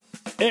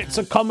It's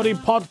a comedy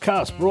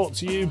podcast brought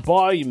to you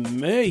by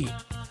me.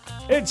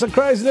 It's a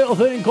crazy little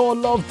thing called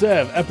Love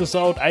Dev,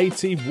 episode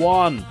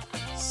 81,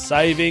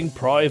 Saving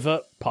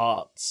Private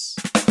Parts.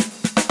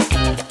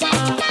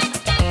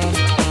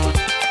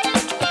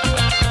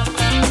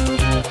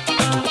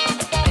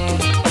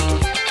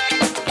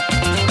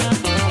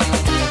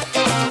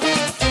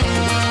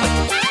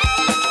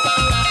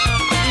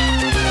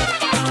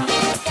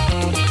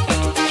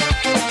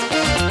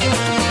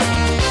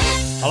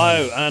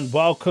 Hello and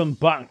welcome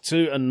back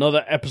to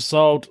another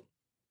episode.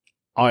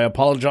 I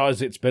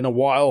apologise, it's been a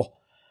while.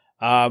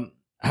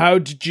 How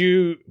did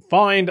you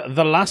find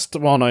the last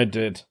one I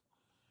did?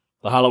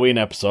 The Halloween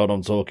episode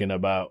I'm talking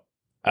about.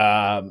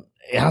 It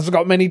hasn't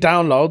got many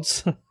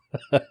downloads.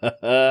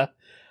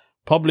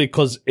 Probably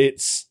because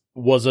it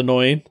was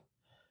annoying.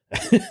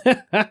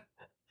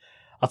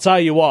 I'll tell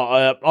you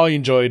what, I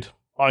enjoyed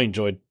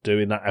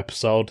doing that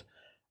episode.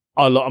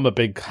 I'm a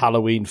big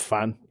Halloween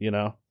fan, you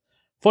know.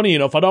 Funny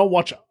enough, I don't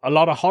watch a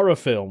lot of horror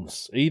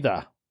films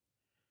either.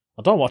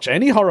 I don't watch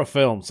any horror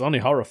films, only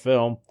horror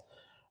film.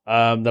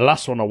 The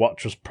last one I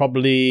watched was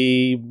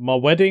probably my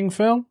wedding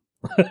film.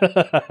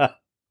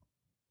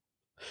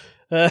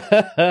 My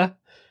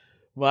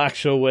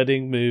actual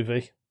wedding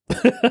movie.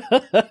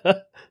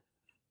 I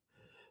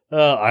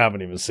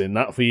haven't even seen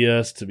that for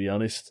years, to be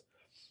honest.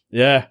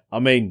 Yeah, I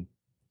mean,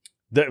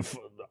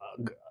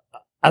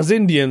 as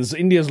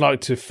Indians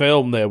like to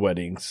film their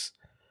weddings.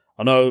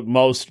 I know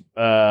most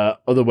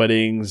other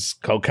weddings,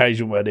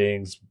 Caucasian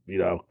weddings, you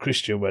know,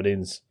 Christian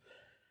weddings,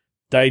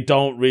 they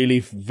don't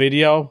really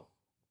video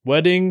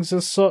weddings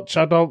as such.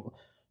 I don't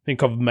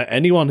think I've met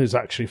anyone who's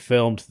actually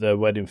filmed their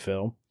wedding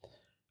film.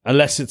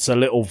 Unless it's a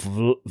little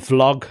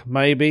vlog,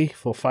 maybe,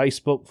 for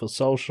Facebook, for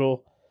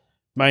social.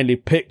 Mainly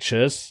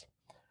pictures.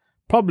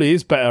 Probably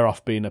is better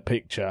off being a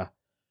picture.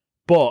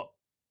 But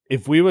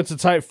if we were to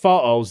take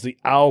photos, the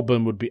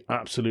album would be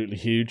absolutely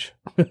huge.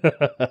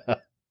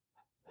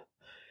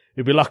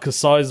 It'd be like the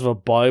size of a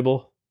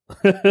Bible.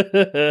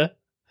 I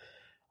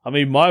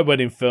mean, my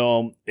wedding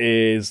film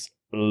is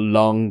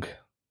long.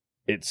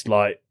 It's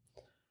like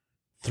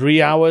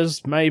 3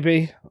 hours,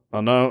 maybe.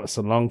 I know, it's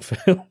a long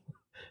film.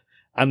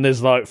 And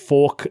there's like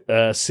 4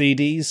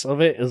 CDs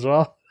of it as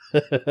well.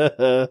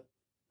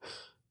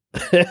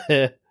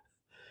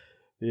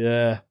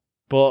 Yeah.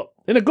 But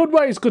in a good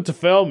way, it's good to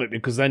film it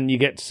because then you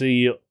get to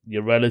see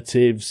your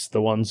relatives,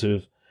 the ones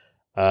who've,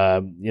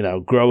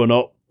 grown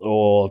up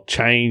or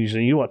changed,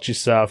 and you watch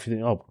yourself, you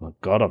think, oh my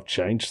God, I've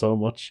changed so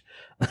much.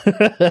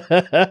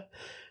 I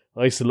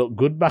used to look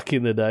good back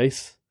in the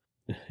days.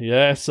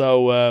 Yeah,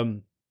 so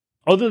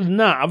other than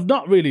that, I've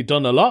not really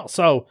done a lot,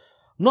 so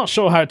I'm not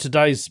sure how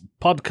today's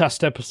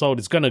podcast episode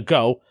is going to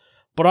go,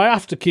 but I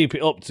have to keep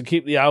it up to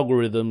keep the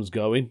algorithms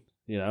going,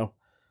 you know.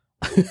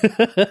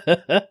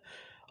 I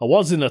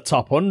was in the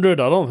top 100,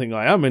 I don't think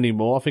I am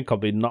anymore. I think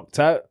I've been knocked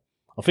out.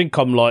 I think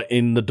I'm like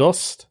in the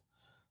dust.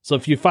 So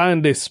if you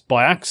found this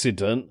by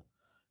accident,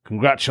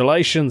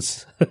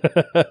 congratulations.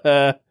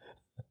 And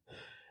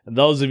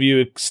those of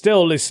you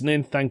still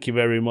listening, thank you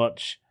very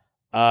much.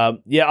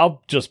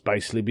 I've just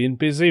basically been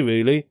busy,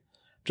 really.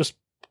 Just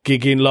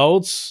gigging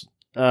loads.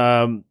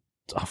 I've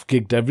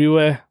gigged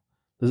everywhere.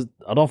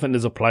 I don't think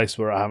there's a place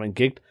where I haven't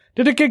gigged.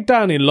 Did a gig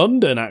down in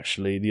London,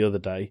 actually, the other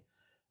day,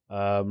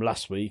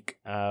 last week,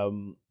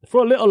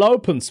 for a little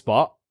open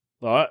spot.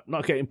 All right,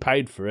 not getting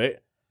paid for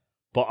it.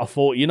 But I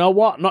thought, you know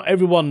what? Not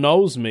everyone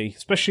knows me,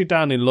 especially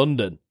down in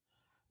London.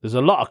 There's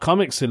a lot of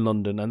comics in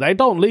London, and they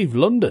don't leave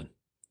London.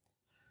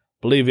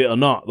 Believe it or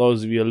not,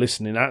 those of you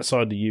listening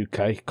outside the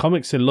UK,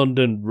 comics in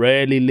London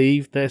rarely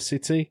leave their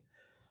city.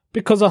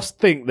 Because I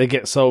think they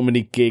get so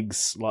many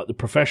gigs, like the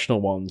professional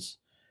ones,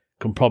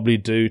 can probably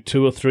do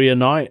 2 or 3 a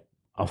night.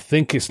 I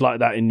think it's like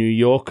that in New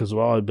York as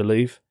well, I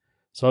believe.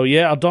 So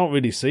yeah, I don't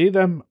really see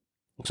them.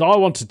 So I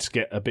wanted to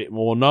get a bit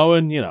more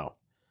known, you know.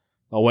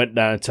 I went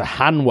down to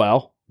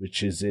Hanwell,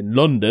 which is in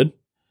London,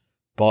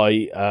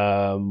 by,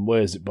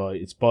 where is it by?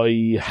 It's by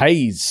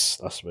Hayes.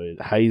 That's where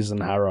Hayes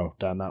and Harrow,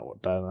 down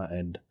that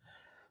end.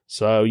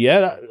 So,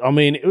 yeah,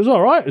 it was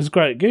all right. It was a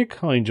great gig.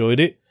 I enjoyed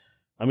it.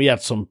 I mean, he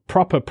had some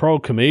proper pro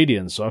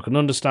comedians, so I can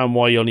understand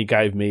why he only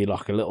gave me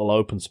like a little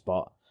open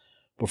spot.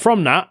 But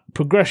from that,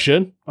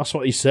 progression, that's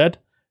what he said.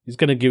 He's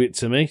going to give it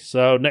to me.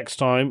 So next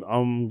time,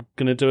 I'm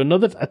going to do a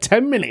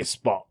 10-minute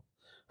spot.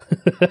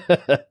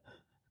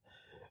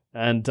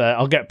 And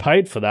I'll get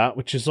paid for that,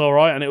 which is all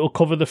right, and it will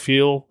cover the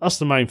fuel. That's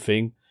the main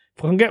thing.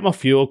 If I can get my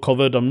fuel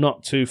covered, I'm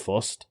not too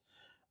fussed.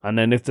 And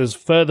then if there's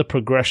further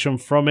progression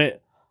from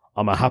it,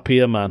 I'm a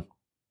happier man.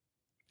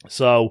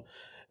 So,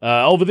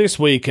 over this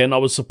weekend, I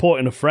was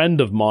supporting a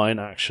friend of mine,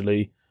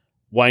 actually,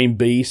 Wayne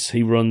Beese.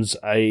 He runs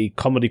a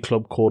comedy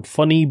club called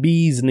Funny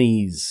Bees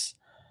Knees.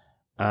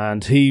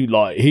 And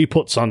he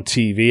puts on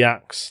TV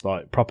acts,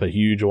 like proper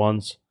huge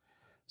ones.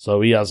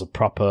 So he has a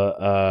proper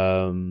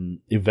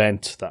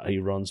event that he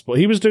runs. But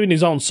he was doing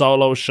his own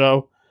solo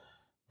show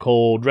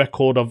called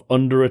Record of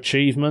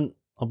Underachievement,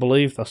 I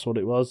believe that's what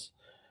it was.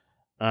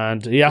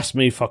 And he asked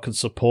me if I could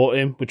support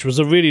him, which was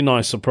a really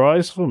nice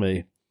surprise for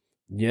me.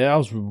 Yeah, I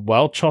was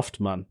well chuffed,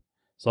 man.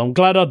 So I'm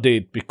glad I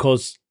did,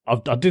 because I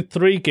did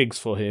 3 gigs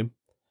for him,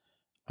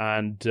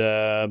 and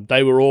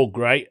they were all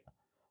great.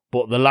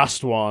 But the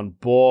last one,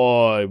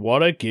 boy,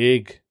 what a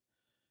gig.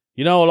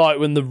 You know, like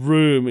when the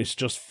room is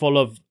just full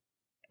of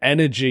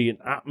energy and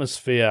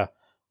atmosphere.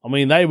 I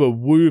mean, they were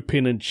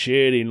whooping and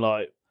cheering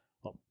like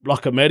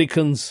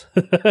Americans.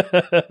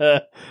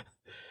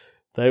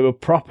 They were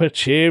proper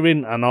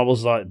cheering, and I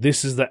was like,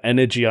 this is the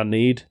energy I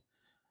need.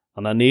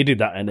 And I needed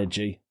that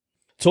energy.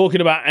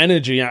 Talking about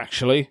energy,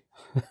 actually,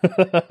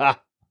 I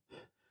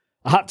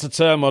had to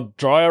turn my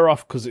dryer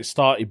off because it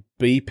started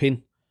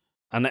beeping.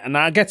 And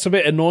that gets a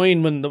bit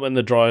annoying when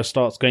the dryer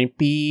starts going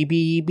beep,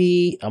 beep,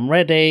 beep. I'm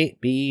ready,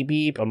 beep,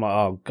 beep. I'm like,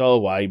 oh, go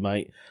away,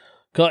 mate.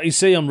 Can't you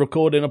see I'm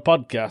recording a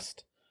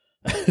podcast?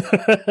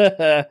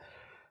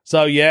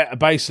 So, yeah,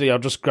 basically, I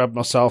just grabbed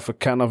myself a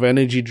can of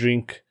energy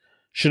drink.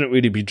 Shouldn't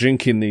really be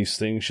drinking these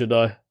things, should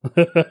I?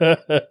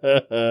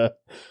 I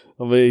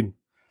mean,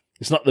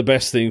 it's not the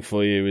best thing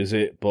for you, is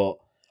it? But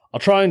I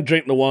try and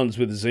drink the ones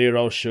with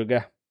 0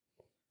 sugar.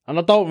 And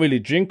I don't really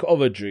drink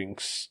other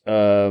drinks,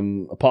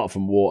 apart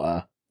from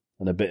water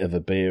and a bit of a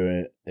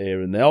beer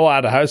here and there. Oh, I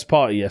had a house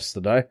party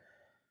yesterday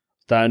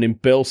down in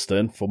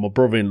Bilston for my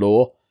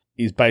brother-in-law.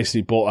 He's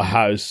basically bought a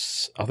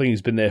house. I think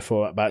he's been there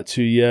for about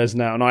 2 years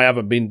now, and I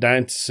haven't been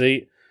down to see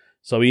it.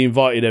 So he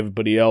invited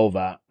everybody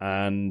over,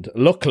 and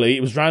luckily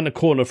it was round the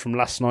corner from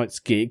last night's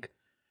gig.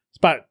 It's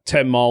about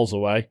 10 miles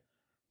away.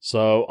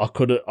 So I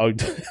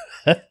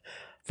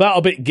felt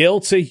a bit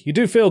guilty. You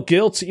do feel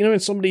guilty, you know, when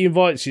somebody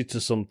invites you to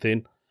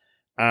something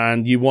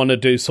and you want to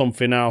do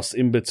something else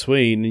in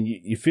between, and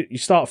you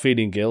start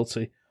feeling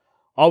guilty.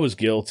 I was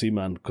guilty,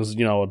 man, because,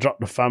 you know, I dropped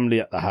the family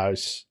at the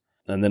house,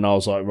 and then I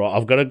was like, right,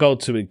 I've got to go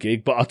to a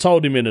gig. But I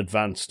told him in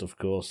advance, of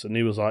course, and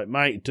he was like,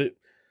 mate,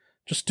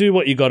 just do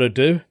what you got to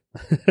do.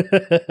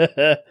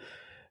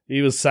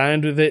 He was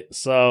sound with it.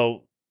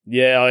 So,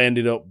 yeah, I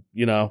ended up,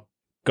 you know,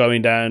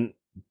 going down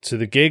to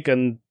the gig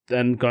and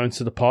then going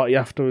to the party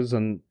afterwards,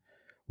 and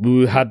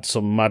we had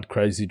some mad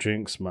crazy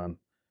drinks, man.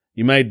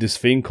 You made this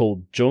thing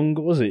called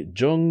Jungle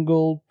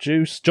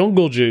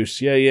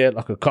Juice, yeah,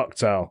 like a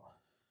cocktail.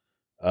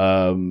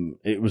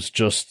 It was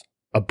just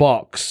a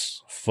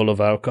box full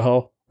of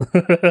alcohol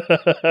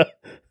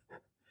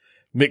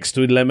mixed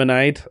with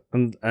lemonade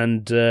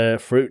and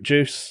fruit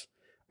juice.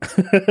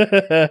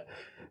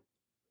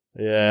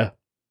 Yeah,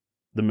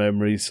 the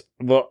memories.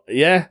 But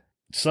yeah,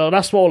 so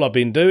that's all I've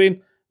been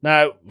doing.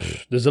 Now,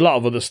 there's a lot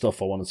of other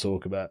stuff I want to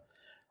talk about.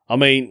 I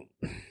mean,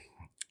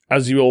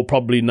 as you all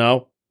probably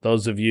know,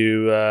 those of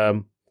you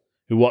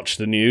who watch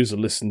the news or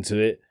listen to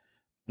it,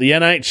 the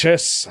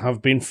NHS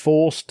have been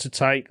forced to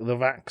take the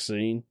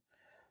vaccine.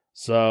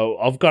 So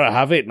I've got to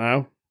have it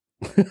now.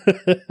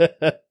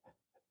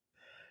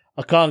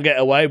 I can't get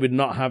away with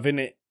not having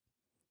it.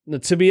 Now,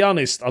 to be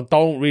honest, I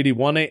don't really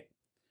want it.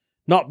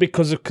 Not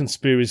because of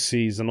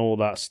conspiracies and all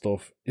that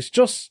stuff. It's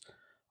just,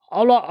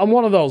 I'm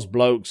one of those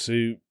blokes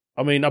who,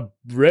 I mean, I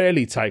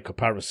rarely take a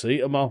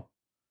paracetamol.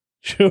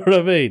 You know what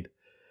I mean?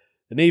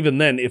 And even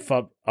then, I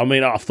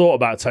thought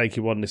about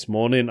taking one this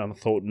morning, and I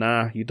thought,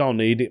 nah, you don't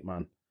need it,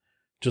 man.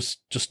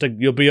 Just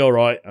you'll be all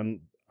right,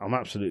 and I'm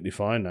absolutely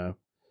fine now.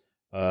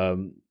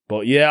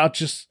 But yeah,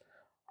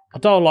 I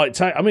don't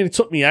like I mean, it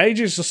took me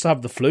ages just to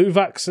have the flu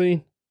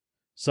vaccine.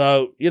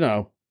 So, you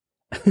know.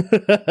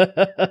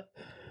 I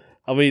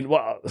mean,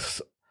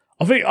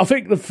 I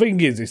think the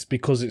thing is, it's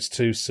because it's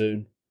too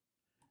soon.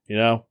 You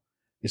know?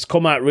 It's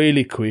come out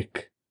really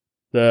quick.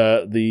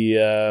 What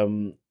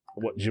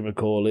do you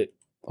call it?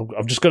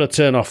 I've just got to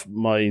turn off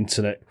my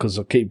internet because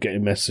I keep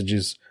getting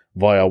messages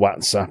via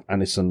WhatsApp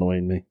and it's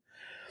annoying me.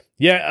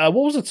 Yeah,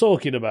 what was I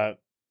talking about?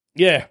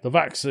 Yeah, the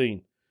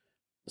vaccine.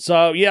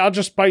 So, yeah, I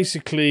just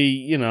basically,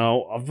 you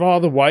know, I'd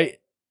rather wait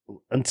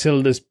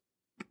until there's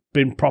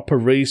been proper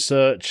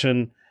research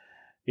and,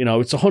 you know,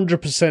 it's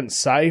 100%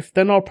 safe,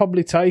 then I'll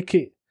probably take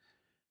it.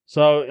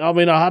 So, I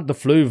mean, I had the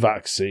flu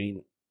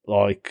vaccine,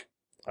 like,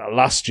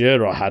 last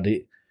year I had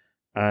it,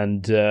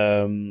 and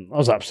I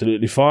was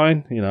absolutely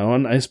fine, you know,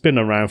 and it's been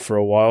around for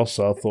a while,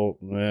 so I thought,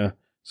 yeah,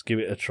 let's give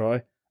it a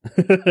try.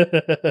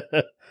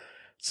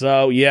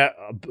 So, yeah,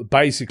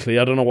 basically,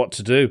 I don't know what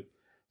to do.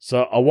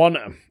 So,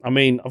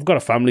 I've got a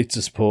family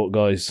to support,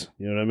 guys,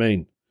 you know what I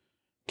mean?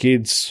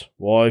 Kids,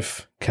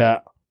 wife,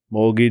 cat,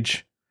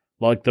 mortgage,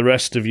 like the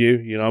rest of you,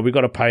 you know, we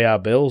got to pay our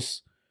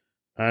bills.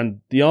 And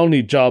the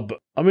only job,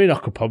 I mean, I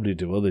could probably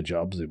do other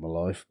jobs in my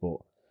life, but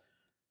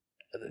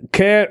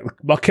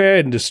my care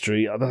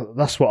industry,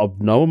 that's what I've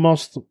known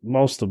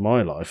most of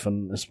my life,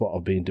 and it's what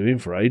I've been doing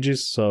for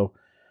ages. So,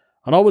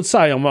 and I would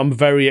say I'm a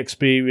very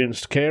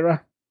experienced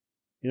carer.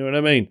 You know what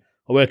I mean?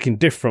 I work in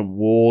different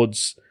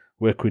wards,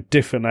 work with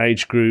different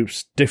age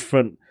groups,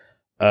 different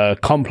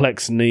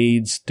complex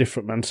needs,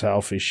 different mental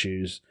health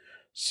issues.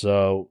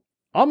 So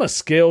I'm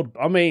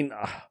I mean,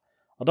 I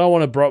don't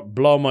want to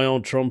blow my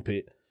own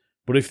trumpet,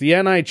 but if the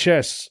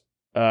NHS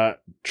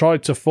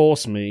tried to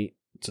force me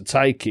to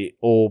take it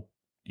or,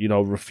 you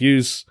know,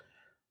 refuse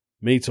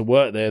me to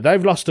work there,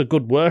 they've lost a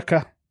good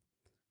worker.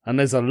 And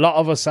there's a lot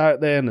of us out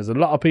there, and there's a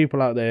lot of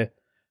people out there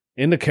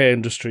in the care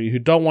industry who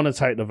don't want to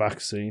take the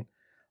vaccine.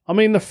 I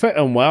mean, they're fit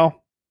and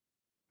well.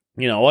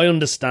 You know, I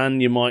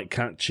understand you might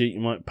catch it, you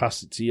might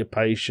pass it to your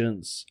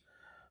patients,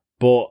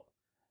 but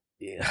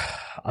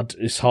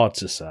it's hard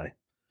to say.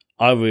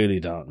 I really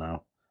don't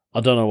know. I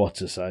don't know what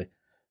to say.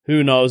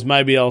 Who knows?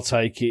 Maybe I'll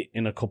take it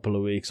in a couple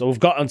of weeks. We've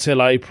got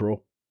until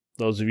April.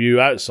 Those of you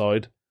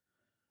outside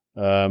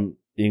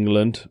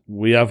England,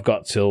 we have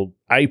got till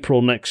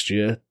April next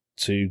year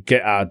to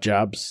get our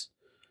jabs.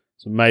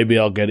 So maybe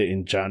I'll get it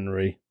in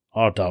January.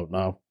 I don't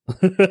know.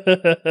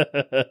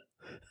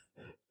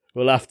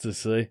 We'll have to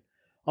see.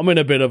 I'm in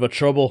a bit of a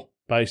trouble,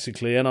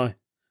 basically, ain't I?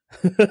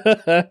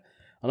 I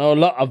know a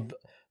lot of...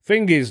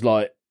 Thing is,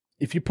 like,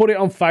 if you put it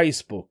on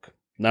Facebook...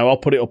 Now, I'll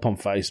put it up on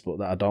Facebook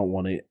that I don't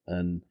want it,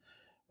 and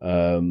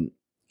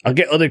I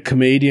get other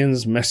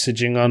comedians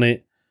messaging on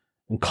it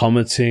and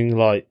commenting,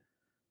 like,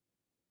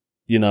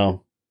 you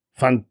know,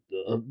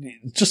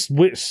 just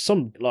with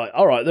some, like,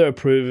 all right, they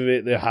approve of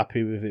it, they're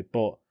happy with it,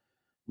 but,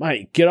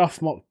 mate, get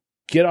off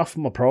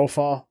my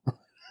profile.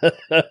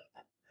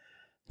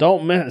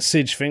 Don't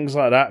message things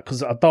like that,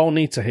 because I don't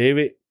need to hear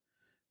it.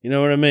 You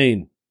know what I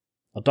mean?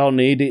 I don't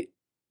need it.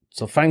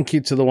 So thank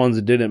you to the ones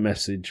that didn't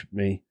message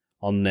me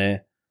on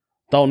there.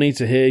 Don't need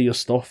to hear your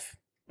stuff,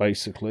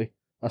 basically.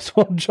 That's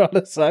what I'm trying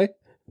to say.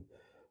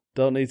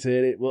 Don't need to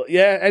hear it. But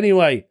yeah,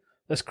 anyway,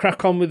 let's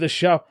crack on with the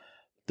show.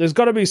 There's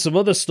got to be some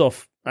other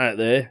stuff out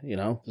there, you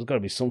know. There's got to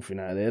be something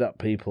out there that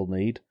people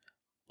need.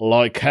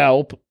 Like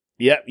help.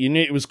 Yep, you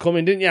knew it was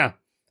coming, didn't you?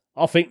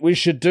 I think we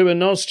should do a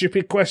No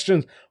Stupid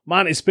Questions.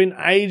 Man, it's been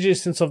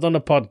ages since I've done a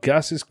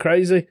podcast. It's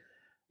crazy.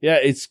 Yeah,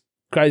 it's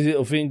crazy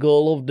little thing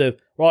called Love Do.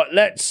 Right,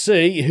 let's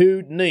see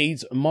who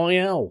needs my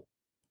help.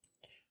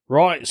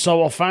 Right,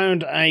 so I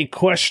found a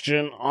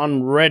question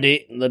on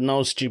Reddit, the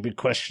No Stupid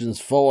Questions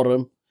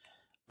forum,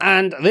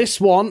 and this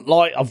one,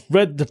 like, I've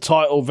read the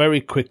title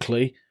very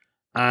quickly,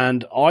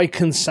 and I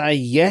can say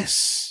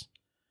yes,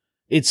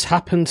 it's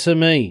happened to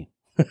me.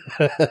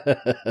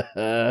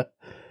 But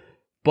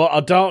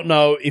I don't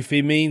know if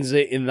he means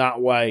it in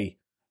that way.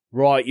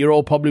 Right, you're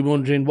all probably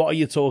wondering, what are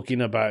you talking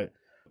about?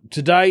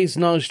 Today's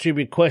No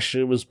Stupid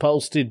Question was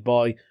posted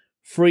by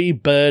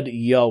Freebird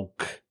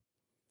Yoke.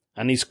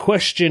 And his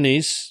question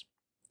is,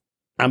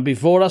 and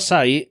before I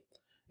say it,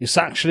 it's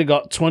actually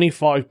got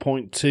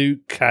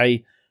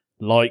 25.2k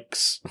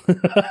likes.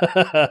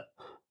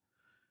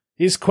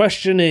 His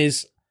question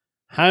is,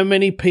 how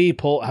many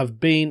people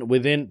have been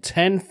within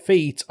 10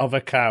 feet of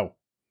a cow?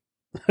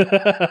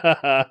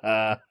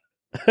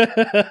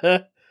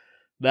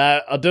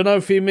 Now, I don't know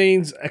if he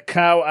means a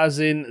cow as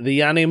in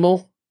the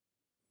animal,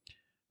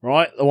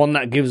 right? The one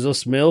that gives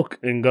us milk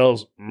and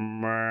goes,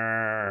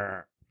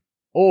 meh.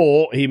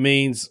 Or he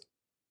means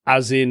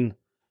as in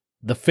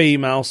the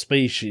female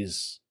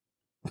species.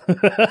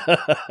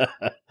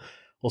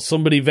 Or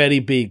somebody very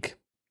big.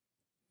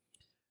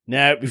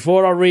 Now,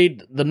 before I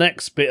read the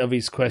next bit of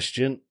his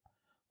question,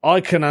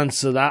 I can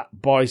answer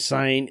that by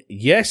saying,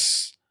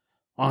 yes,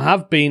 I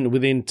have been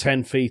within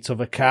 10 feet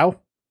of a cow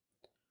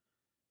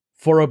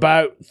for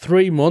about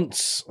 3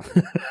 months.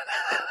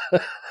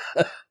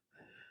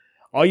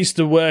 I used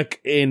to work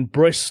in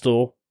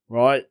Bristol,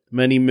 right,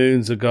 many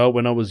moons ago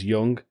when I was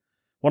young.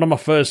 One of my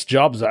first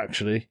jobs,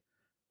 actually,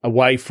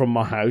 away from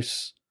my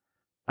house.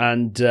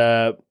 And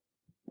I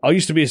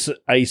used to be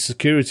a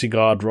security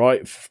guard,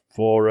 right,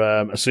 for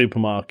a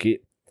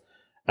supermarket,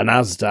 an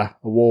Asda,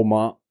 a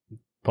Walmart,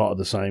 part of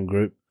the same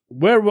group.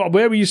 Where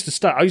we used to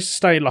stay, I used to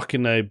stay like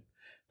in it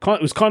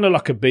was kind of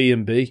like a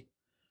B&B,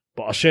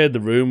 but I shared the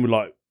room with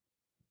like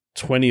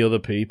 20 other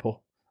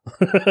people.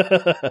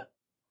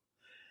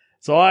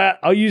 So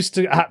I used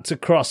to had to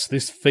cross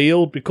this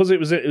field because it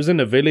was in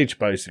a village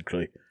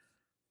basically,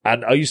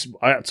 and I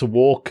had to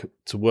walk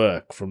to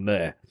work from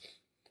there,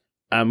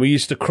 and we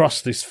used to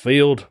cross this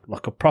field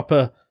like a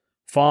proper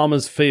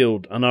farmer's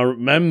field, and I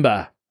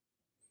remember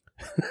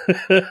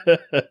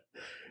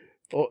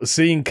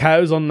seeing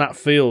cows on that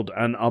field,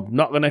 and I'm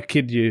not gonna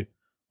kid you,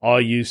 I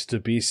used to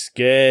be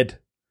scared.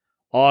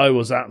 I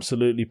was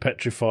absolutely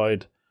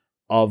petrified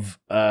of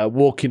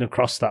walking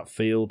across that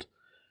field.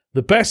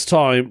 The best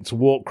time to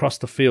walk across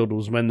the field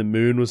was when the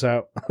moon was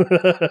out.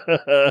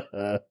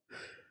 Because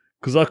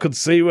I could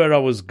see where I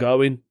was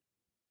going.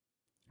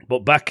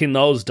 But back in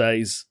those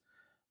days,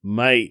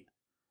 mate,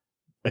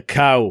 a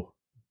cow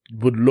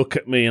would look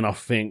at me and I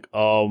think,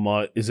 oh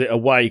my, is it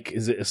awake?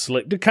 Is it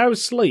asleep? Do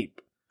cows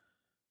sleep?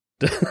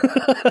 Do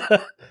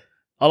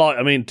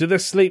they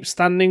sleep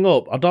standing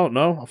up? I don't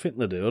know. I think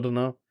they do. I don't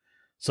know.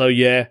 So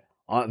yeah,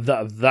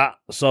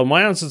 so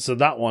my answer to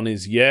that one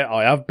is yeah,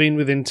 I have been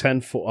within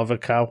 10 foot of a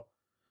cow,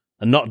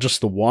 and not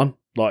just the one,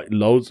 like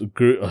loads, a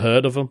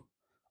herd of them.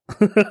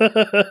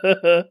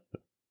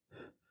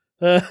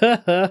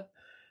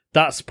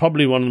 That's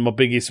probably one of my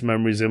biggest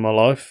memories in my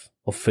life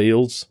of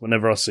fields.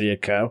 Whenever I see a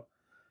cow,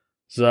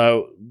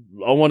 so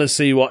I want to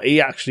see what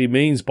he actually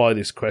means by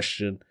this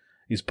question.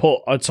 He's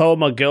put, I told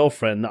my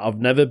girlfriend that I've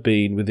never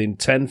been within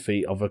 10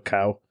 feet of a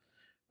cow,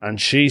 and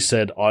she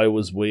said I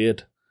was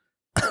weird.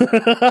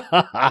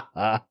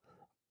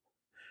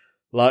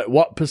 Like,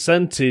 what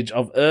percentage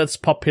of Earth's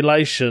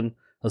population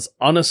has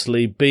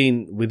honestly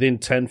been within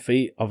 10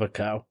 feet of a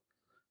cow?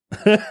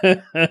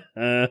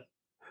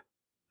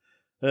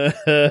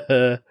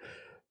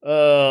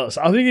 So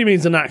I think he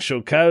means an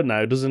actual cow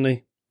now, doesn't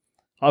he?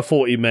 I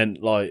thought he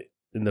meant, like,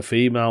 in the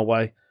female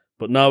way.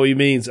 But no, he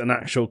means an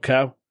actual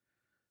cow.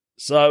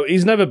 So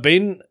he's never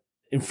been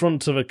in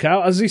front of a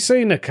cow. Has he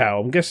seen a cow?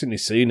 I'm guessing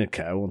he's seen a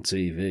cow on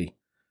TV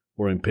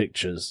or in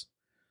pictures.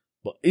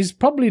 But he's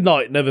probably,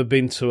 like, never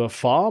been to a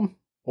farm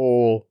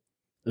or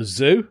a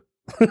zoo.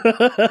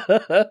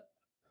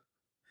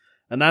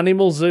 An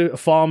animal zoo, a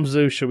farm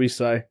zoo, shall we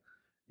say.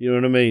 You know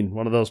what I mean?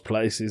 One of those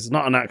places.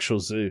 Not an actual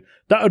zoo.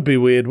 That would be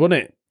weird,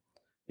 wouldn't it?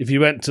 If you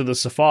went to the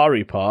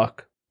safari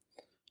park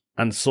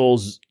and saw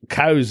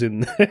cows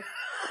in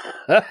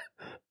there.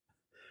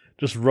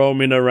 Just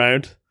roaming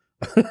around.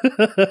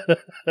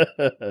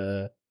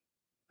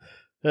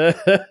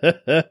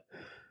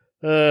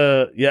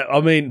 Yeah,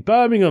 I mean,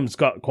 Birmingham's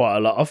got quite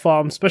a lot of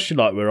farms, especially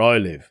like where I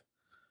live.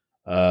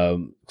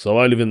 So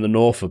I live in the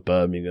north of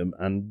Birmingham,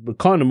 and we're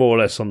kind of more or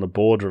less on the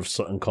border of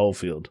Sutton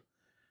Coldfield.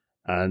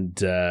 And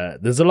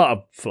there's a lot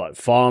of like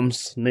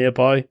farms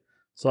nearby.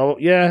 So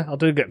yeah, I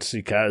do get to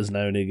see cows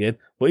now and again.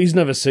 But he's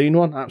never seen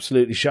one.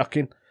 Absolutely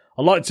shocking.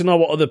 I'd like to know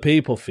what other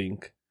people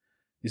think.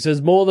 He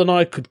says, more than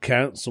I could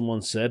count,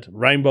 someone said.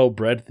 Rainbow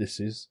bread, this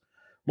is.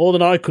 More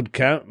than I could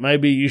count.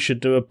 Maybe you should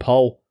do a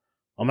poll.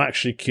 I'm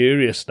actually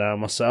curious now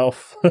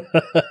myself.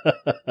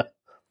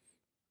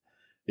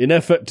 In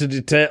effort to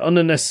deter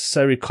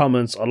unnecessary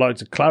comments, I'd like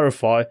to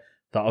clarify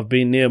that I've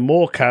been near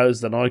more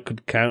cows than I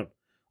could count.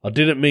 I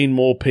didn't mean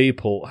more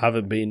people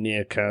haven't been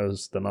near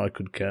cows than I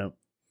could count.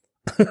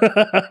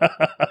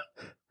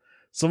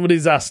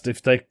 Somebody's asked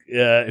if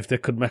they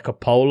could make a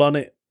poll on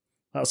it.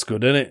 That's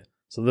good, isn't it?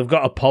 So they've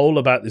got a poll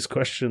about this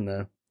question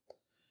now.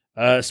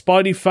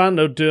 Spidey fan,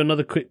 they'll do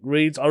another quick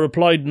read. I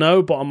replied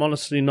no, but I'm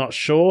honestly not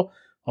sure.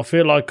 I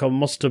feel like I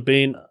must have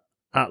been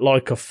at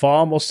like a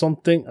farm or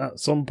something at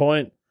some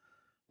point.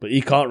 But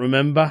he can't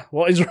remember.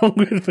 What is wrong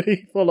with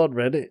people on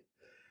Reddit?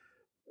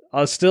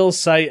 I still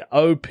say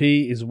OP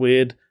is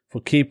weird for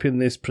keeping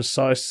this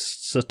precise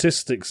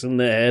statistics in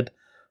their head.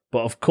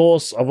 But of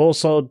course, I've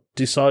also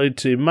decided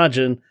to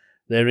imagine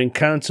their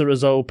encounter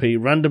as OP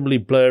randomly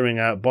blurring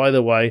out, by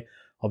the way,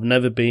 I've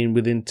never been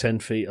within 10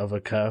 feet of a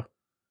cow.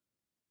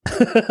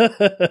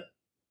 I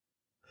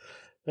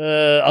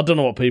don't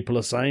know what people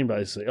are saying,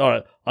 basically. All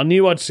right, I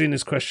knew I'd seen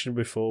this question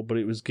before, but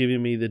it was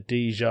giving me the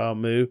déjà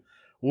vu.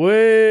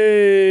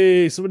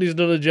 Way, somebody's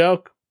done a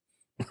joke.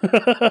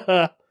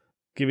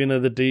 Giving her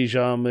the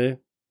déjà vu.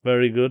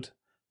 Very good.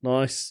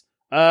 Nice.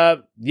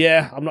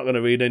 Yeah, I'm not going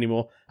to read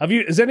anymore.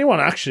 Has anyone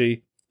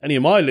actually, any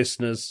of my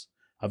listeners,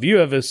 have you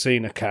ever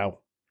seen a cow?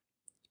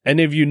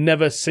 Any of you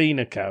never seen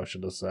a cow,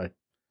 should I say?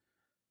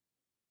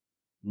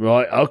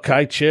 Right,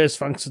 okay, cheers,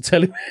 thanks for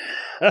telling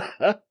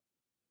me.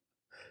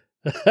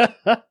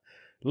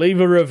 Leave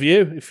a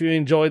review if you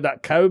enjoyed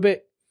that cow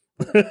bit.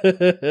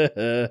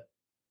 I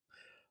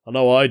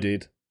know I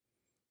did.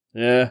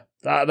 Yeah,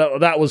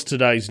 that was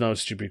today's No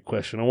Stupid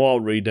Question. I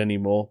won't read any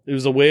more. It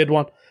was a weird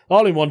one. I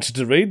only wanted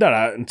to read that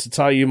out and to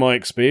tell you my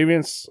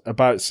experience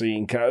about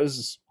seeing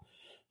cows,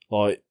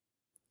 like,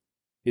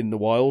 in the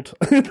wild.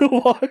 In the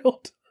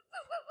wild.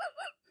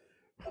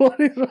 What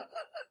is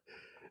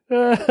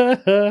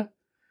that?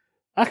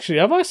 Actually,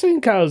 have I seen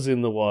cows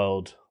in the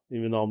wild?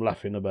 Even though I'm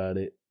laughing about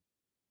it.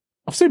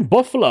 I've seen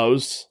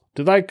buffaloes.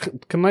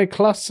 Can they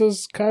class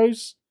as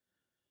cows?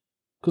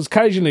 Because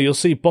occasionally you'll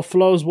see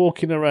buffaloes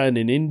walking around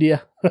in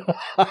India.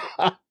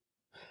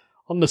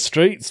 On the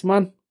streets,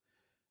 man.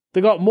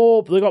 They got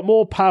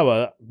more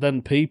power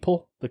than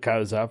people, the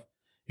cows have.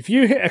 If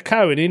you hit a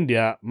cow in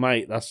India,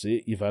 mate, that's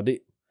it, you've had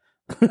it.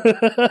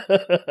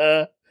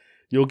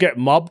 You'll get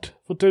mobbed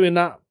for doing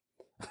that.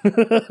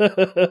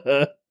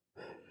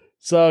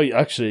 So,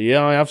 actually,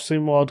 yeah, I have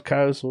seen wild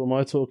cows. What am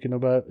I talking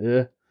about?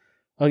 Yeah.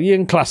 Oh, you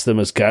can class them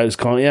as cows,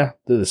 can't you?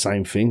 They're the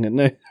same thing, aren't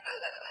they?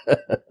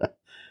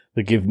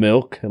 They give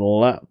milk and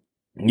all that.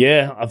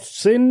 Yeah, I've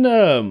seen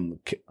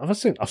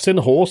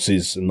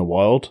horses in the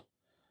wild.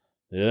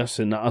 Yeah, I've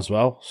seen that as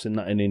well. I've seen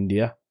that in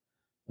India.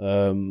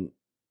 I've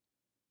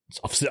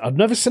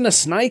never seen a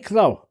snake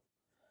though.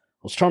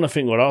 I was trying to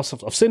think what else.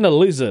 I've seen a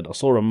lizard. I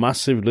saw a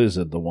massive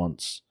lizard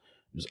once.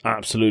 It was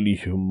absolutely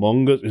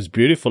humongous. It was a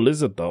beautiful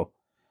lizard though.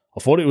 I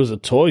thought it was a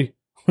toy.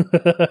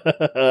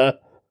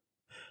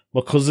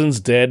 My cousins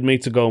dared me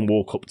to go and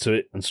walk up to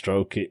it and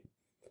stroke it.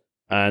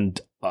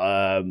 And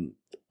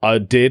I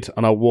did,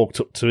 and I walked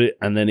up to it,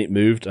 and then it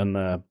moved,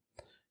 and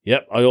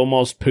yep, I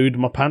almost pooed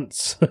my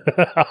pants.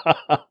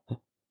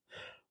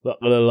 Not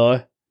gonna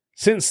lie.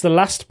 Since the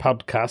last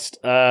podcast,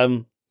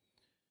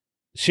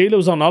 Sheila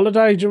was on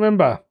holiday, do you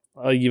remember?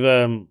 I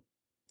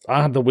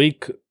had the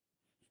week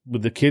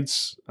with the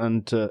kids,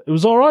 and it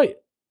was alright.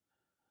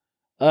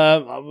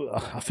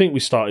 I think we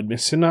started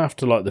missing her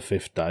after like the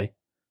 5th day.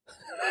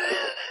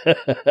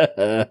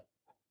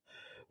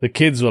 The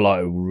kids were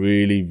like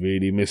really,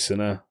 really missing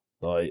her.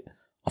 Like,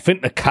 I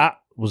think the cat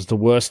was the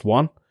worst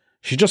one.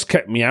 She just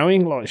kept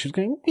meowing, like she was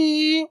going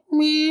meow,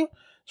 meow.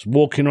 Just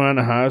walking around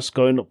the house,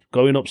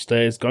 going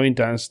upstairs, going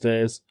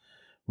downstairs,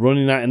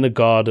 running out in the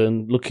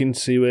garden, looking to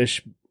see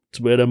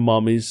where her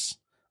mum is.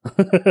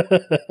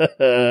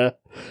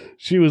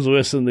 She was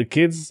worse than the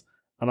kids.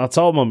 And I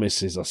told my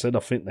missus, I said, I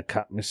think the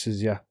cat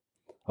misses you.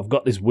 I've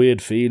got this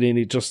weird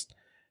feeling.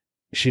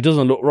 She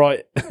doesn't look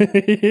right.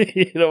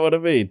 You know what I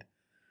mean?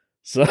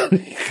 So,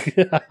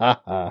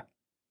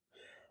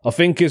 I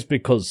think it's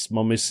because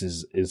my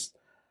missus is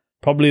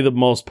probably the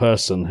most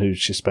person who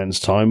she spends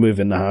time with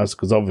in the house,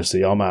 because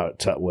obviously I'm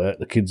out at work,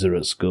 the kids are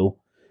at school.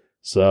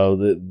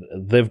 So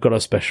they've got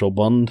a special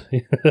bond.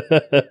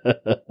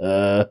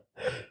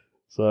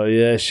 So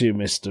yeah, she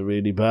missed her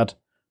really bad.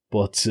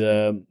 But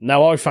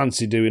now I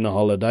fancy doing a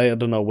holiday. I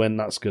don't know when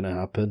that's going to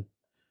happen,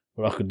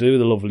 but I could do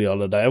the lovely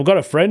holiday. I've got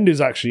a friend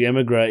who's actually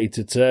emigrated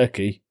to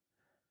Turkey.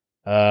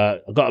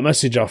 I got a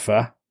message off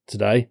her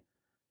today,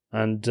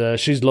 and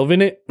she's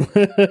loving it.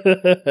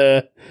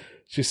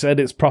 She said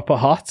it's proper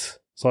hot.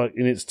 It's like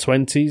in its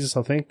 20s,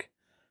 I think.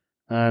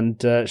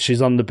 And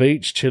she's on the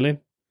beach chilling.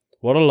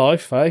 What a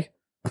life, eh?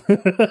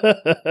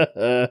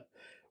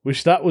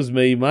 Wish that was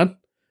me, man.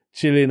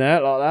 Chilling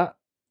out like that.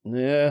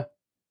 Yeah.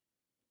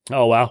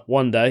 Oh, well,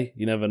 one day.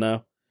 You never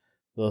know.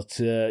 But,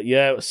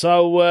 yeah.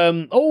 So,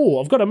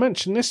 I've got to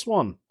mention this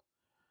one.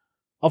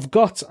 I haven't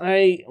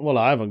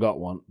got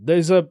one.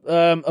 There's a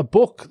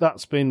book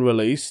that's been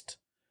released.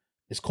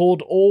 It's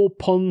called All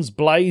Puns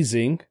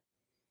Blazing.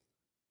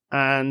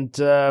 And,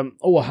 I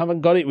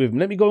haven't got it with me.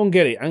 Let me go and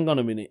get it. Hang on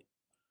a minute.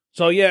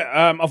 So,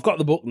 yeah, I've got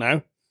the book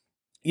now.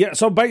 Yeah,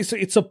 so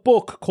basically it's a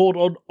book called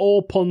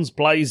All Puns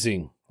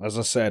Blazing, as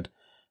I said.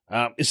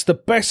 It's the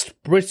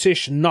best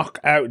British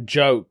knockout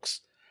jokes.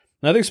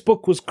 Now, this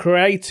book was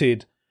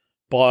created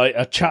by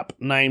a chap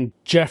named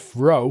Jeff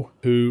Rowe,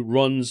 who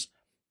runs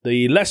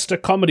the Leicester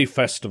Comedy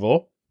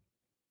Festival.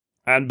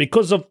 And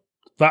because of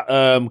that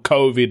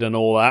COVID and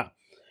all that,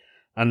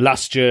 and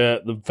last year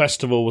the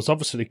festival was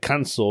obviously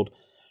cancelled,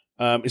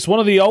 it's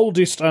one of the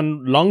oldest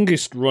and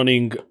longest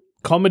running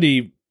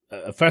comedy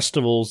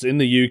festivals in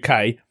the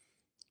UK.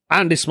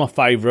 And it's my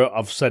favourite.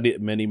 I've said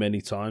it many, many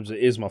times. It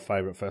is my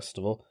favourite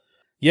festival.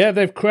 Yeah,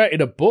 they've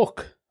created a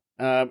book.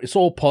 It's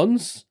all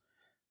puns.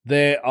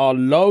 There are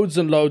loads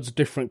and loads of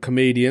different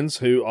comedians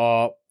who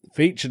are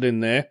featured in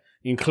there,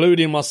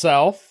 including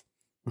myself.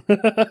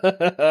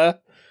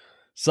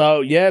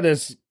 So, yeah,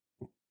 there's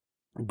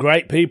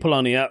great people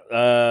on here,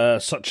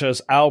 such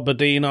as Al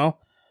Badino.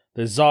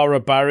 There's Zara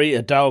Barry,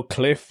 Adele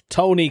Cliff,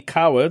 Tony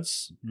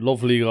Cowards,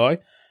 lovely guy,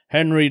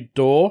 Henry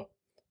Dorr,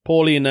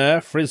 Pauline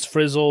Eyre, Frizz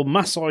Frizzle,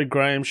 Masai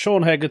Graham,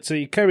 Sean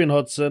Hegarty, Kevin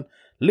Hudson,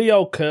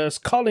 Leo Curse,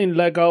 Colin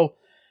Lego,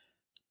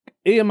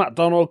 Ian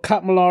MacDonald,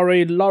 Kat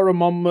Mallory, Laura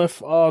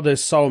Monmouth. Oh,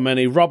 there's so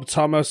many. Rob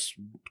Thomas,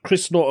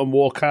 Chris Norton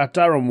Walker,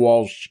 Darren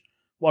Walsh.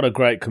 What a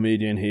great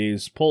comedian he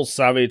is. Paul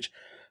Savage,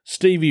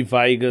 Stevie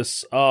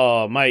Vegas.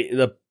 Oh, mate,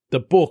 the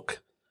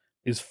book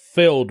is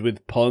filled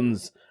with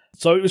puns.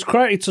 So it was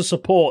created to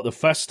support the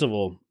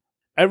festival.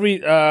 Every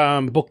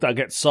book that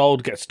gets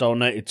sold gets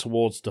donated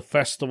towards the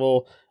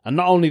festival. And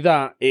not only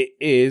that, it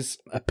is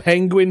a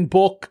Penguin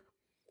book.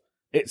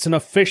 It's an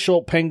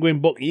official Penguin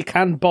book. You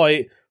can buy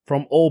it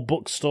from all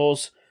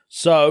bookstores.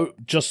 So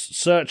just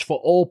search for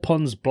All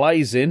Puns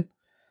Blazing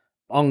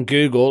on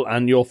Google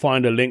and you'll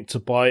find a link to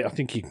buy it. I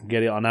think you can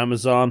get it on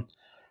Amazon.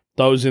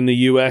 Those in the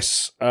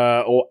US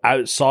or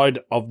outside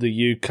of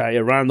the UK,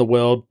 around the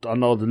world, I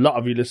know a lot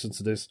of you listen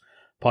to this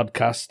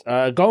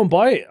podcast. Go and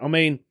buy it. I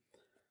mean,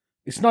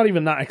 it's not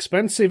even that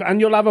expensive.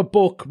 And you'll have a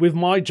book with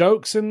my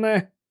jokes in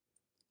there.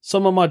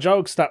 Some of my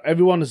jokes that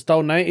everyone has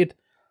donated.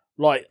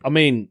 Like, I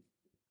mean,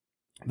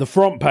 the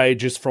front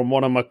page is from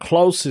one of my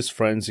closest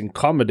friends in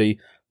comedy,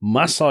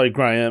 Masai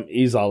Graham.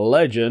 He's a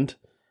legend.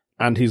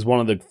 And he's one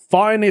of the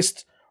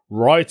finest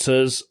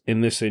writers in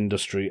this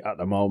industry at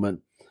the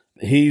moment.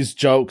 His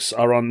jokes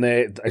are on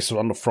there. It's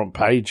on the front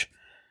page.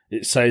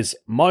 It says,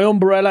 "My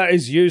umbrella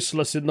is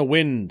useless in the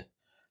wind,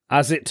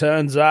 as it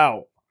turns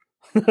out."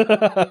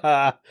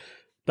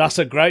 That's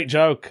a great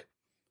joke.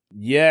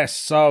 Yes,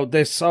 so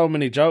there's so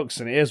many jokes,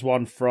 and here's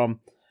one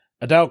from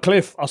Adele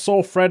Cliff. "I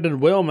saw Fred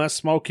and Wilma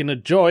smoking a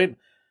joint.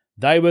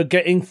 They were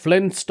getting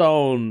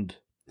Flintstoned."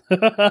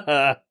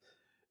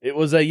 It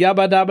was a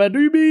yabba dabba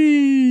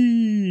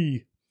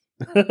doobie.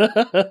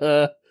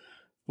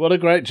 What a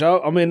great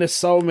joke. I mean, there's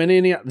so many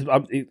in it.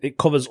 It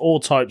covers all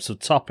types of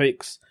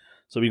topics.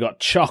 So we got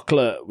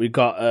chocolate, we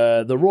got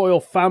the royal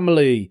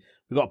family,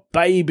 we got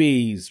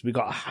babies, we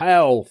got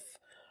health.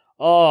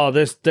 Oh,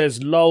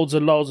 there's loads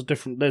and loads of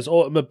different. There's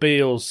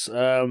automobiles,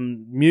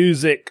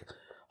 music,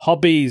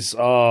 hobbies.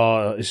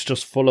 Oh, it's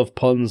just full of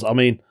puns. I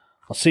mean,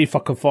 I'll see if I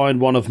can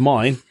find one of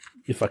mine,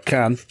 if I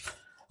can.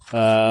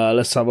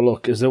 Let's have a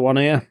look. Is there one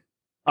here?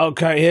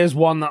 Okay, here's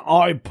one that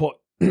I put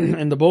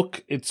in the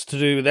book. It's to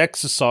do with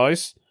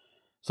exercise.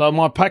 So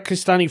my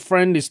Pakistani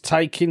friend is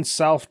taking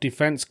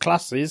self-defense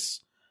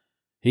classes.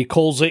 He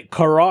calls it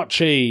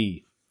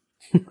Karachi.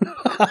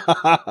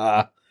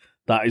 That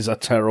is a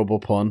terrible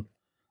pun.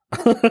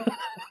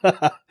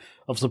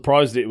 I'm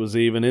surprised it was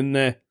even in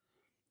there.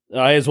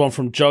 Here's one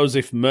from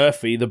Joseph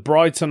Murphy. The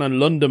Brighton and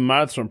London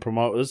Marathon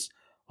promoters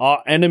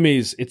are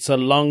enemies. It's a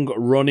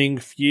long-running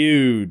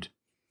feud.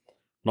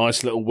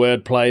 Nice little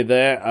wordplay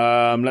there.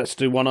 Let's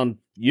do one on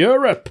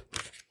Europe.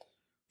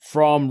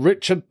 From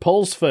Richard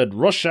Pulsford.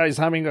 Russia is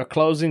having a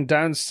closing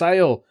down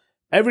sale.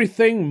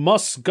 Everything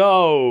must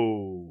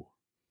go.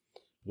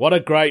 What a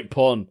great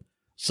pun.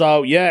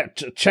 So, yeah,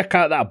 check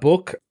out that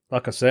book.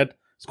 Like I said,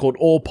 it's called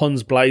All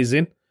Puns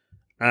Blazing.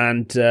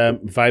 And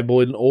available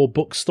in all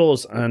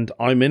bookstores. And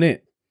I'm in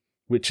it,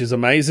 which is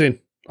amazing.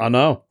 I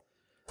know.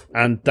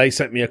 And they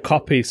sent me a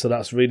copy, so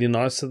that's really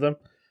nice of them.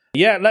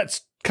 Yeah,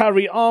 let's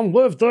carry on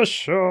with the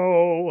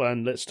show.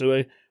 And let's do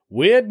a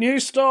weird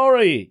news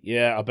story.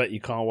 Yeah, I bet you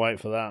can't wait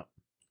for that.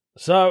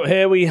 So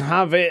here we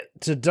have it.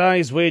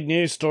 Today's weird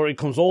news story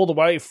comes all the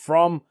way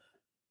from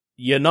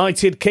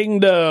United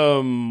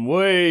Kingdom.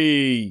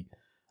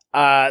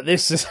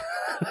 This is...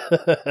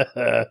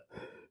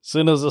 As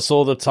soon as I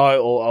saw the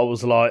title, I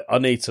was like, I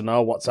need to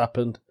know what's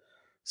happened.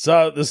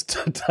 So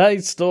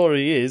today's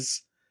story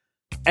is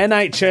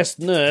NHS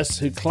nurse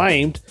who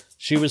claimed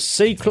she was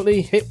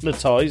secretly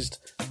hypnotised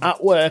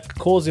at work,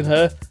 causing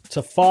her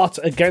to fart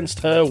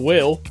against her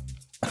will,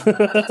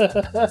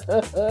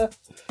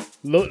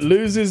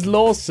 loses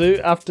lawsuit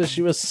after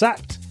she was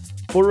sacked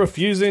for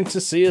refusing to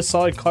see a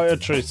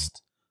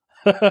psychiatrist.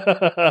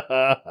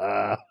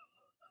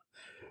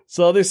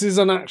 So this is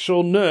an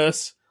actual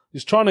nurse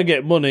who's trying to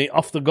get money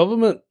off the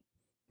government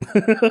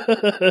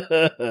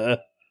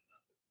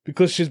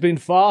because she's been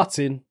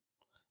farting,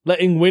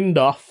 letting wind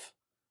off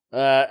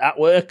at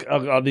work.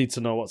 I need to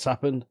know what's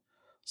happened.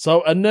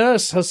 So a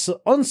nurse has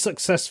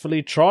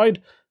unsuccessfully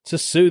tried to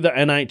sue the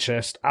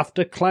NHS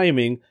after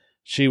claiming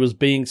she was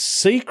being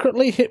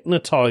secretly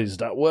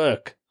hypnotised at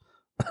work.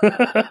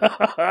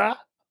 I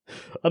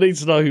need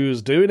to know who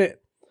was doing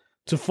it.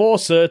 To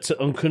force her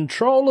to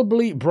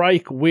uncontrollably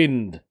break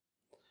wind.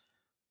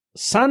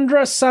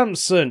 Sandra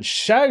Sampson.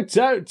 Shout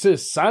out to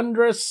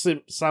Sandra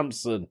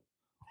Sampson.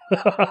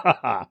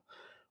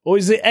 Or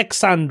is it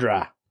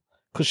Exandra?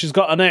 Because she's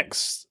got an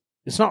X.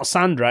 It's not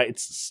Sandra,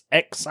 it's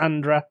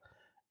Exandra.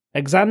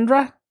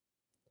 Exandra?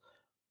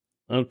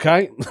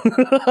 Okay.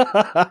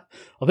 I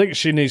think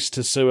she needs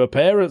to sue her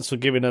parents for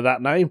giving her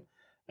that name.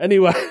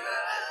 Anyway.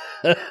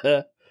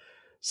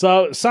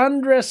 So,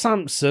 Sandra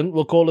Sampson,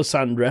 we'll call her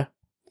Sandra,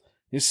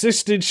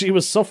 insisted she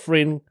was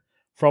suffering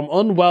from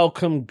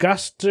unwelcome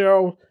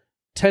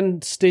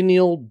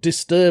gastrointestinal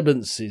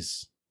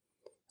disturbances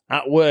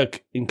at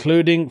work,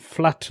 including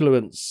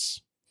flatulence.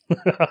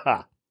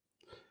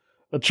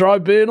 A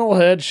tribunal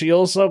heard she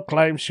also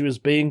claimed she was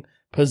being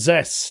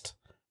possessed.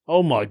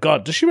 Oh my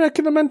God, does she work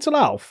in the mental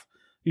health?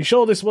 You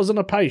sure this wasn't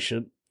a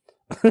patient?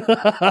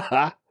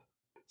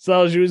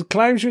 So she was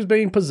claimed she was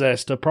being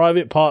possessed. Her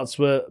private parts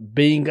were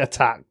being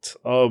attacked.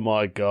 Oh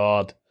my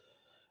God.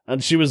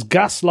 And she was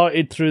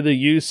gaslighted through the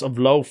use of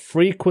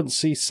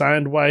low-frequency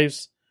sound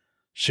waves.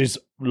 She's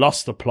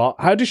lost the plot.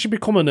 How did she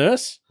become a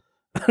nurse?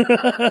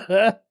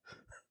 I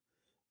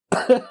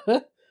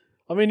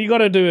mean, you got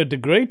to do a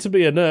degree to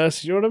be a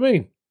nurse, you know what I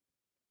mean?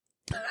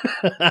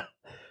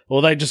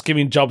 Or they're just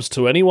giving jobs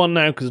to anyone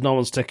now because no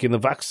one's taking the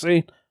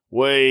vaccine.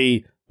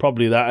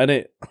 Probably that,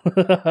 innit?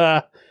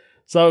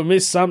 So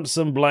Miss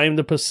Sampson blamed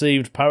the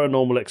perceived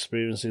paranormal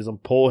experiences on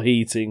poor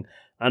heating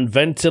and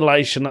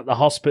ventilation at the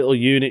hospital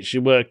unit she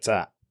worked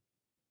at.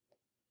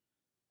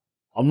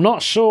 I'm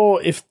not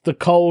sure if the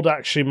cold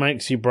actually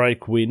makes you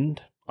break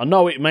wind. I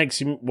know it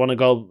makes you want to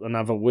go and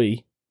have a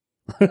wee.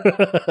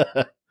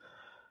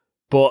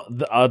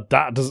 But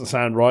that doesn't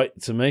sound right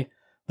to me.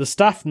 The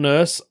staff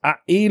nurse at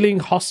Ealing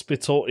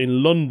Hospital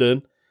in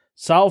London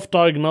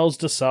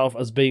self-diagnosed herself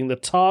as being the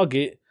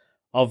target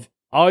of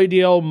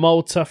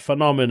ideomotor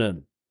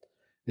phenomenon.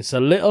 It's a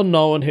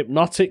little-known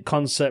hypnotic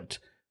concept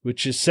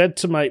which is said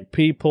to make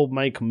people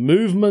make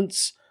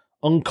movements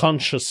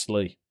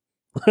unconsciously.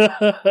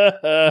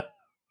 I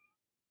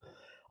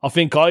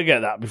think I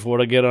get that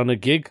before I get on a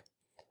gig.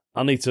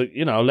 I need to,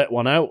 let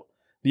one out.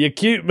 The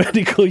acute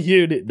medical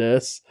unit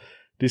nurse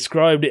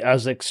described it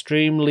as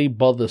extremely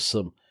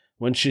bothersome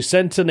when she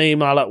sent an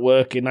email at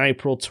work in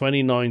April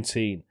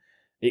 2019.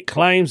 It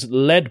claims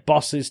led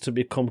bosses to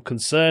become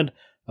concerned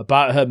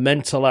about her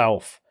mental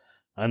health,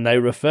 and they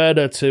referred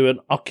her to an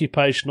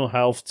occupational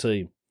health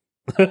team.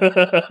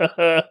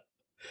 I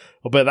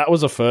bet that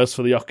was a first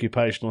for the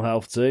occupational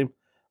health team.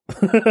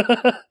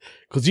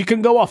 Because you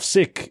can go off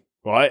sick,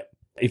 right?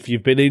 If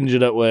you've been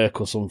injured at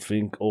work or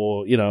something,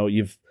 or,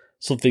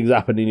 something's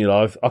happened in your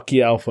life,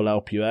 Occy Health will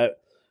help you out.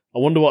 I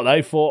wonder what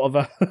they thought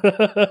of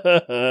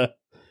her.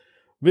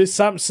 Ms.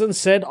 Sampson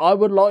said, I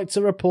would like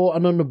to report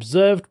an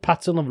unobserved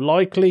pattern of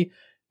likely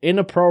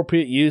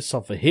inappropriate use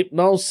of a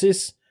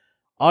hypnosis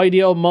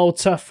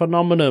ideomotor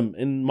phenomenon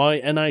in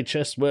my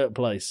NHS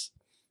workplace.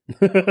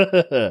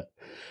 In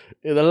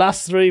the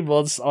last 3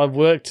 months, I've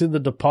worked in the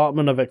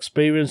department of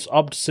experienced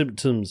odd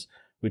symptoms,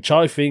 which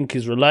I think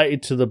is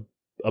related to the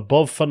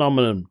above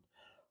phenomenon.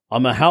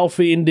 I'm a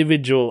healthy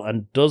individual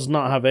and does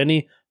not have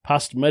any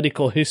past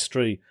medical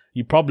history.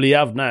 You probably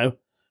have now.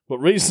 But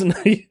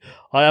recently,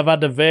 I have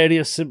had a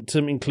various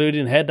symptom,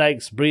 including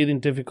headaches, breathing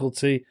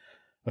difficulty,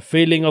 a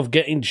feeling of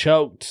getting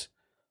choked.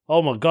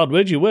 Oh my God,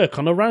 where do you work?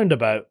 On a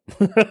roundabout.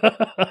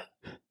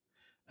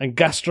 And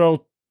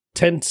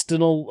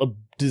gastrointestinal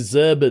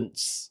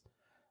disturbance.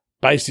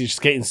 Basically,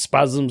 just getting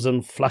spasms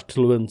and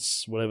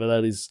flatulence, whatever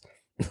that is.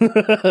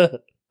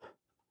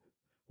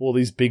 All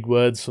these big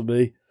words for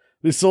me.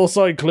 This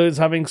also includes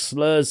having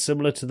slurs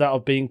similar to that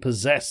of being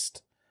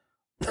possessed.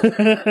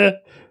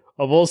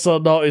 I've also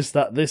noticed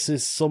that this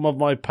is some of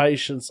my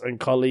patients and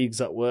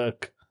colleagues at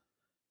work.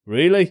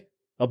 Really?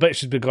 I bet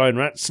she's been going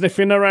around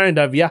sniffing around,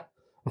 have ya?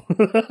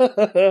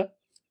 I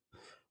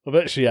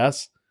bet she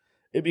has.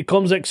 It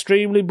becomes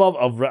extremely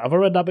have I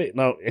read that bit?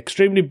 No.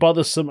 Extremely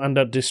bothersome and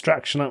a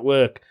distraction at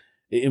work.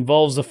 It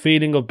involves a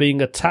feeling of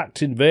being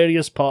attacked in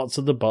various parts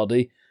of the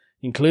body,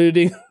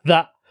 including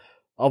that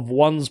of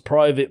one's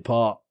private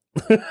part.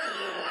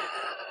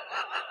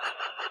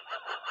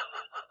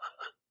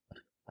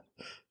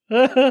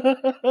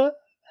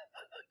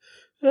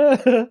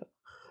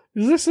 Is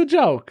this a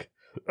joke?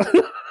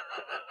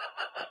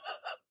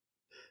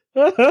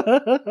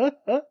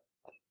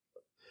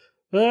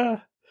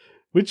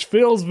 Which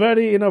feels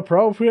very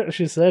inappropriate,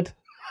 she said.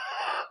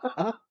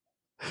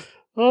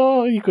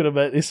 Oh, you could have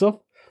made this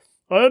up.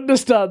 I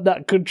understand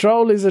that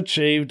control is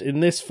achieved in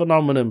this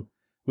phenomenon,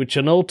 which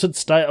an altered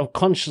state of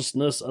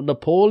consciousness and a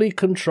poorly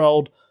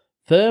controlled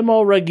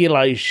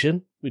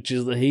thermoregulation, which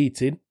is the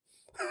heating,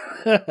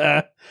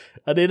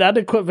 and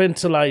inadequate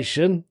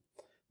ventilation.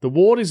 The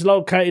ward is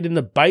located in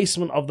the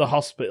basement of the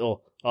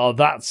hospital. Oh,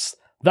 that's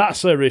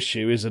her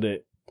issue, isn't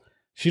it?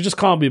 She just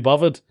can't be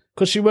bothered,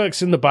 because she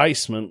works in the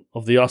basement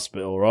of the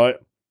hospital, right?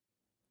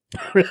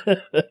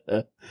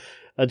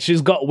 And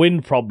she's got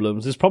wind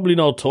problems. There's probably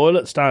no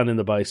toilets down in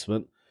the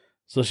basement.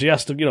 So she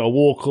has to,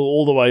 walk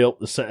all the way up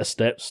the set of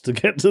steps to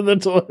get to the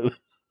toilet.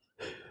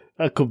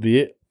 That could be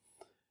it.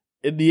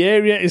 And the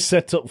area is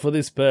set up for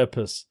this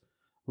purpose.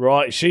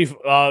 Right, she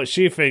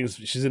thinks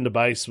she's in the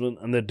basement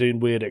and they're doing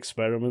weird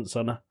experiments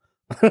on her.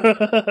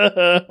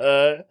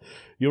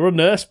 You're a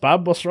nurse,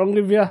 Bab. What's wrong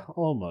with you?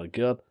 Oh, my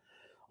God.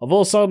 I've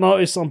also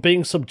noticed I'm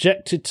being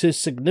subjected to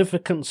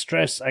significant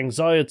stress,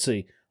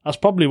 anxiety. That's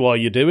probably why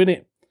you're doing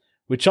it,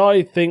 which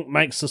I think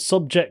makes the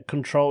subject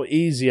control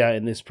easier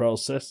in this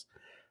process.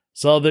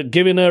 So that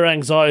giving her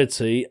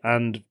anxiety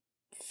and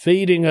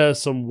feeding her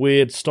some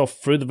weird stuff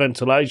through the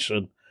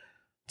ventilation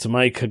to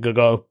make her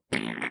go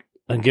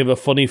and give a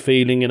funny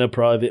feeling in her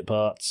private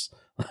parts.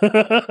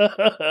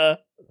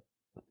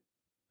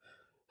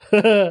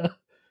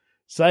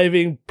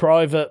 Saving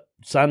Private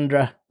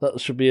Sandra. That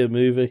should be a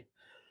movie.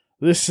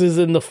 This is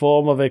in the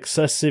form of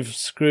excessive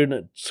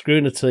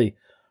scrutiny.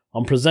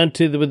 I'm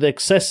presented with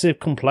excessive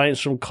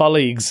complaints from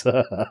colleagues,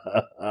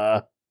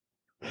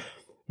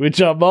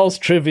 which are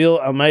most trivial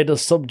and made a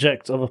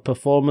subject of a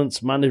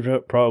performance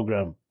management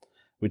program,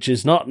 which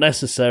is not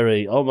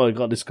necessary. Oh my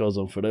God, this goes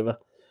on forever.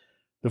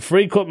 The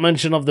frequent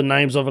mention of the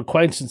names of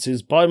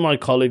acquaintances by my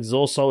colleagues is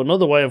also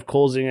another way of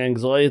causing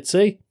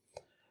anxiety.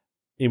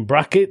 In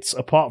brackets,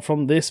 apart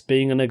from this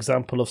being an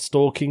example of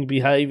stalking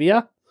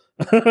behaviour.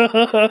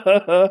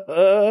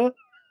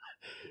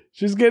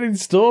 She's getting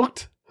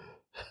stalked.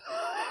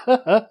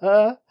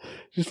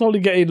 She's probably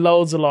getting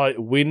loads of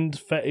wind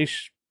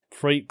fetish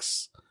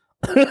freaks.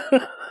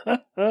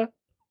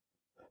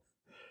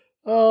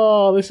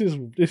 Oh, this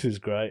is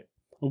great.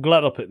 I'm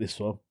glad I picked this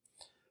one.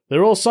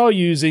 They're also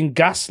using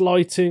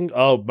gaslighting.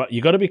 Oh, but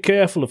you got to be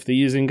careful if they're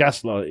using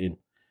gaslighting,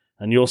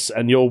 and you're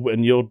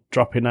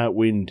dropping out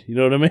wind. You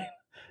know what I mean?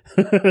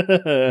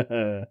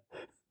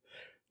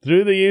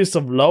 Through the use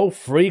of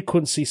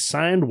low-frequency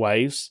sound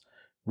waves,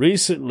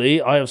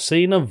 recently I have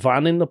seen a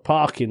van in the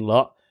parking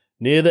lot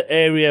near the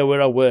area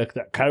where I work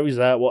that carries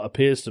out what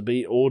appears to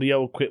be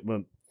audio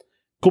equipment.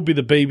 Could be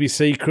the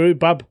BBC crew,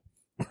 Bab.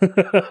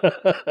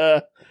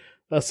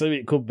 That's who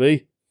it could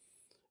be.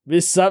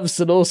 Miss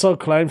Sampson also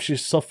claims she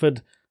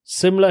suffered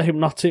similar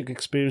hypnotic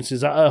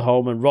experiences at her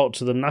home and wrote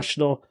to the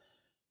National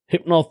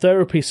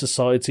Hypnotherapy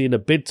Society in a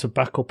bid to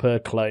back up her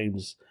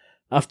claims.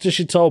 After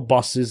she told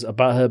bosses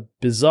about her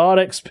bizarre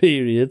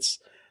experience,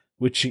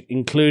 which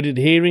included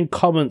hearing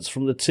comments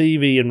from the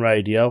TV and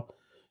radio,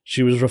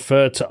 she was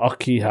referred to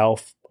Oki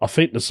Health. I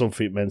think there's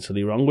something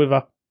mentally wrong with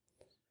her,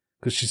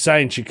 because she's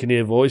saying she can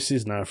hear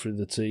voices now through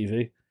the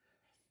TV.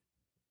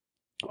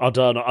 I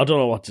don't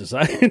know what to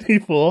say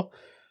anymore.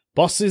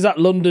 Bosses at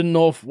London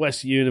North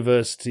West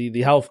University,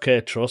 the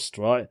healthcare trust,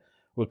 right,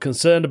 were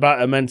concerned about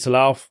her mental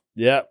health.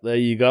 Yeah, there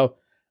you go.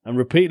 And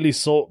repeatedly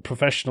sought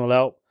professional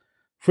help.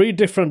 3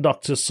 different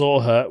doctors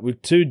saw her,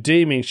 with 2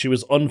 deeming she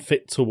was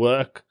unfit to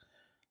work,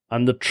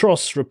 and the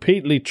trust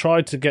repeatedly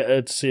tried to get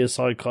her to see a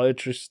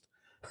psychiatrist.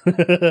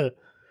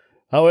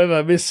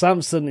 However, Miss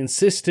Sampson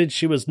insisted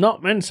she was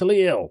not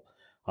mentally ill,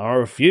 and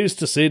refused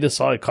to see the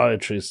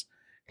psychiatrist,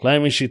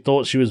 claiming she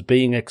thought she was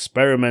being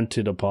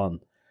experimented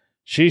upon.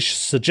 She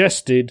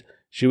suggested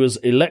she was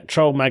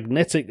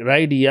electromagnetic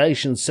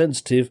radiation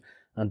sensitive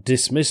and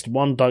dismissed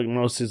one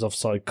diagnosis of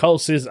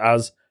psychosis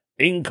as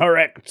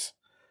incorrect.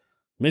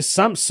 Miss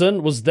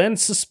Sampson was then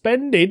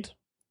suspended.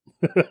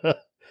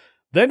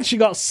 Then she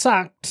got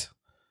sacked.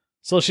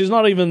 So she's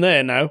not even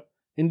there now.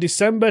 In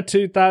December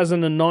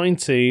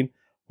 2019,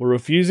 we're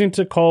refusing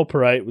to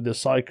cooperate with the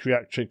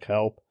psychiatric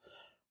help,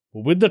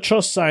 with the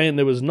trust saying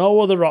there was no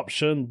other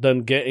option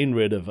than getting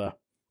rid of her.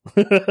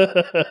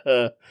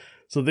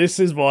 So this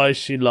is why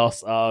she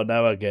lost. Oh,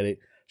 now I get it.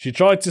 She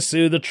tried to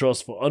sue the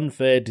trust for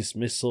unfair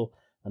dismissal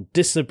and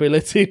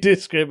disability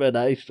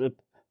discrimination.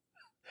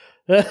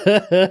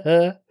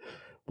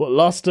 But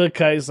lost her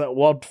case at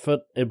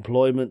Watford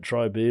Employment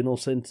Tribunal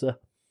Centre.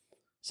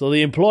 So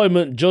the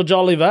employment, Judge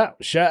Oliver,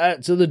 shout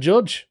out to the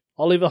judge,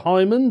 Oliver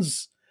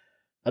Hymans,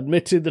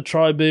 admitted the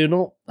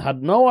tribunal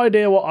had no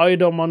idea what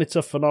idol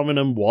monitor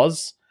phenomenon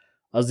was,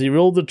 as he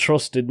ruled the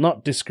trust did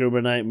not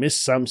discriminate Miss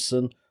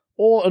Sampson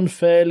or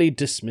unfairly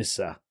dismiss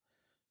her.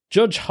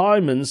 Judge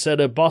Hymans said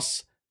her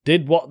boss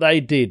did what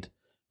they did,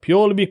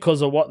 purely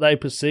because of what they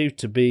perceived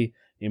to be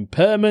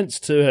impairments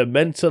to her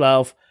mental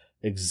health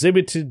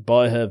exhibited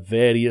by her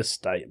various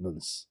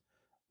statements.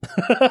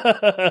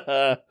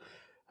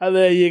 And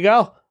there you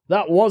go.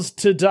 That was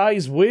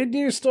today's weird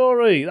news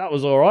story. That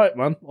was alright,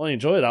 man. I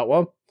enjoyed that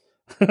one.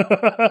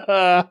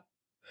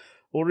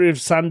 Wonder if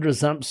Sandra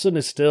Sampson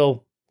is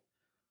still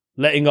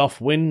letting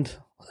off wind.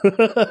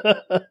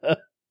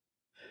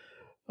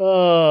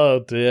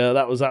 Oh dear,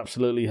 that was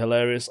absolutely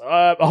hilarious.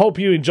 I hope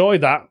you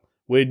enjoyed that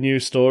weird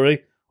news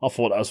story. I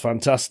thought that was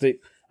fantastic.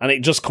 And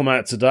it just come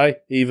out today,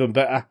 even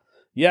better.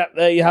 Yeah,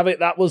 there you have it.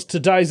 That was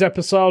today's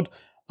episode.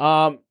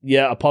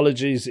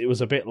 Apologies, it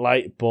was a bit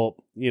late, but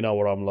you know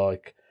what I'm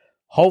like.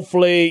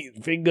 Hopefully,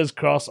 fingers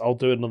crossed, I'll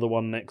do another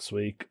one next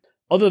week.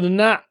 Other than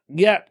that,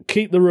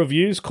 keep the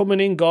reviews coming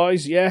in,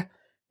 guys,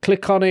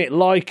 Click on it,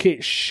 like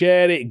it,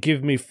 share it,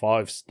 give me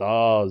 5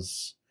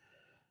 stars.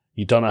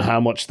 You don't know how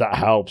much that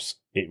helps.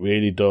 It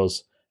really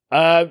does.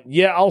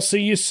 I'll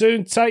see you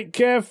soon. Take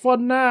care for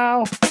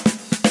now.